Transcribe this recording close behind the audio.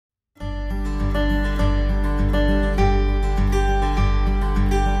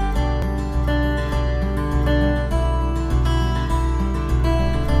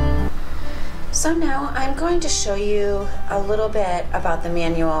So now I'm going to show you a little bit about the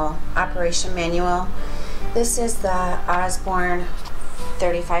manual, operation manual. This is the Osburn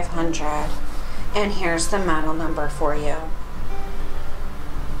 3500, and here's the model number for you.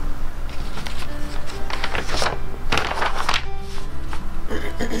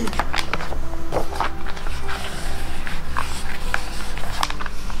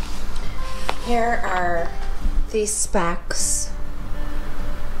 Here are the specs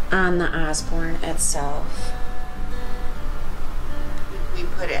on the Osburn itself. We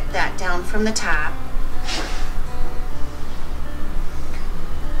put that down from the top.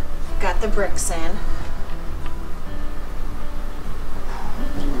 Got the bricks in.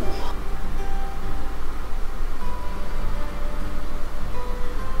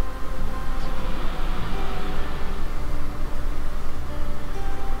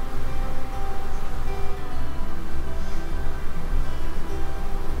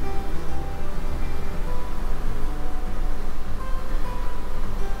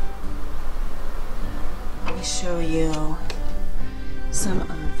 Show you some of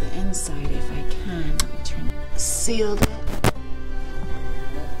the inside if I can. Let me turn it. Sealed it,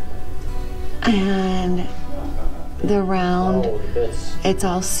 and the round, it's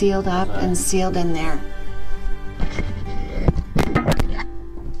all sealed up and sealed in there.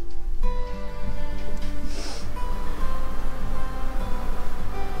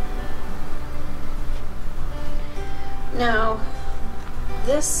 Now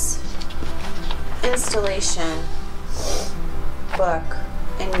this installation book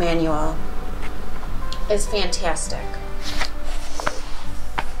and manual is fantastic.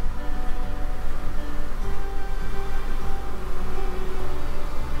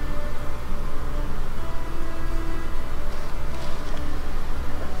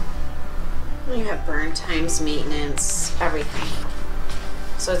 You have burn times, maintenance, everything.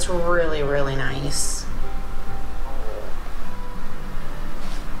 So it's really, really nice.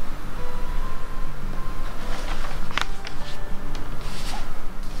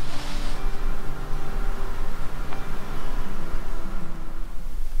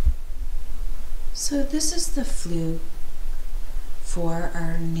 So this is the flue for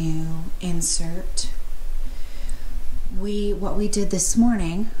our new insert. What we did this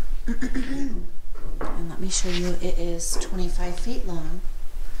morning, and let me show you, it is 25 feet long,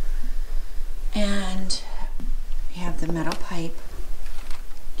 and we have the metal pipe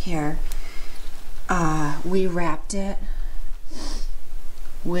here. We wrapped it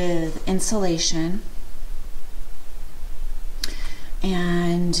with insulation,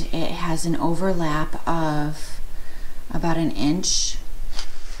 and it has an overlap of about 1 inch.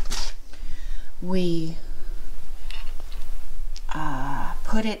 We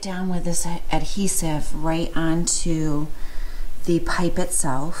put it down with this adhesive right onto the pipe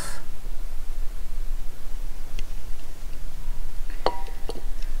itself.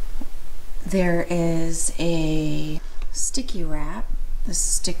 There is a sticky wrap. This is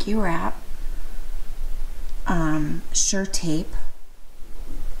sticky wrap, sure tape.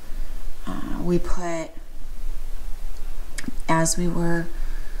 We put, as we were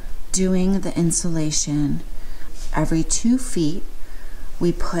doing the insulation, every 2 feet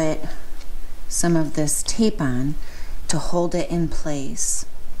we put some of this tape on to hold it in place.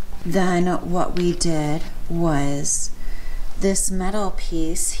 Then what we did was, this metal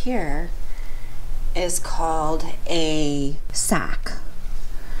piece here is called a sock.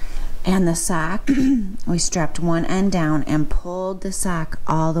 And the sock, we strapped one end down and pulled the sock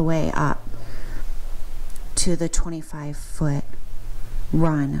all the way up to the 25-foot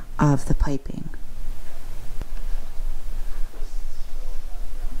run of the piping.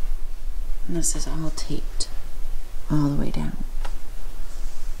 And this is all taped all the way down.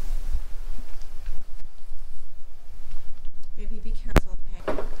 Baby, be careful,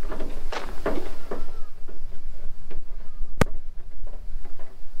 okay?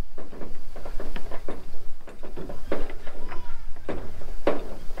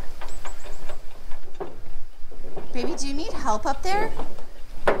 Baby, do you need help up there?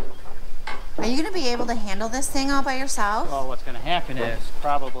 Are you going to be able to handle this thing all by yourself? Well, what's going to happen is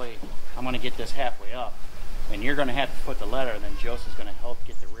probably I'm going to get this halfway up, and you're going to have to put the ladder, and then Joseph's going to help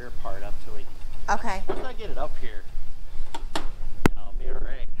get the rear part up till he. Okay. Once I get it up here, I'll be all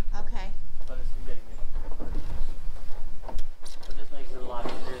right. Okay. But this makes it a lot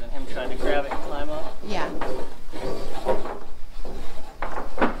easier than him trying to grab it and climb up. Yeah.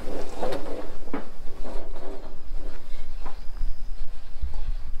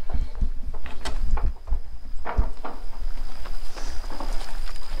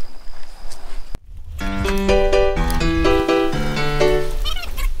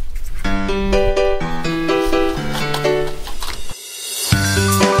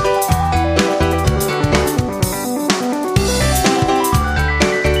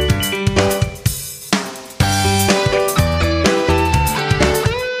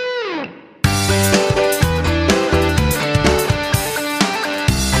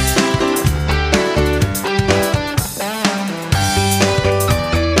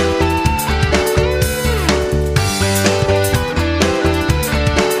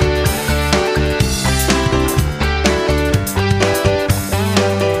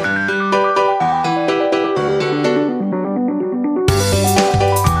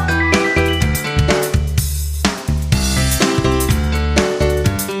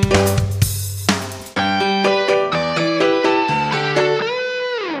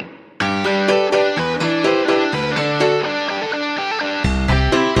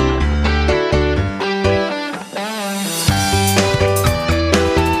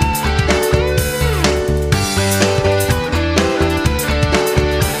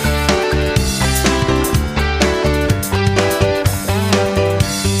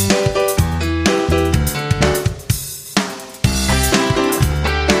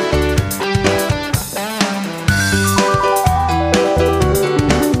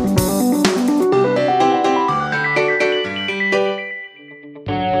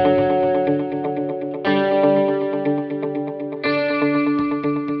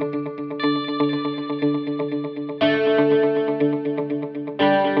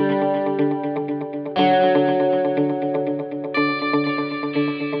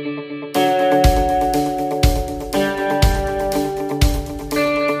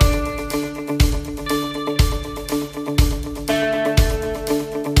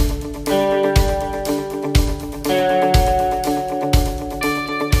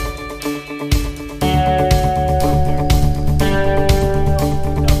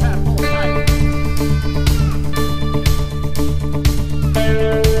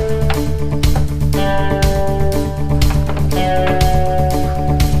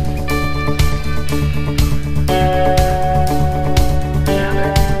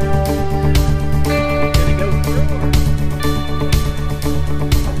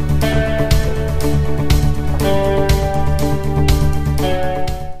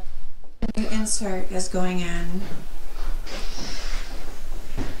 insert is going in.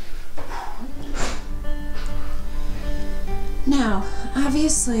 Now,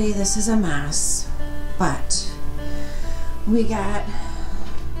 obviously this is a mess, but we got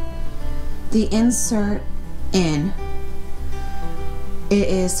the insert in. It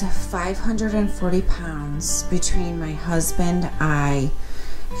is 540 pounds between my husband, I,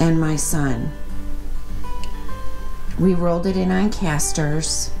 and my son. We rolled it in on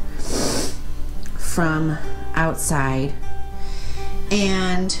casters from outside,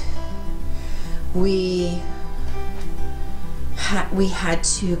 and we had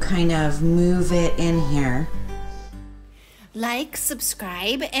to kind of move it in here. Like,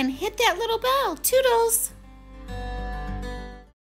 subscribe, and hit that little bell. Toodles!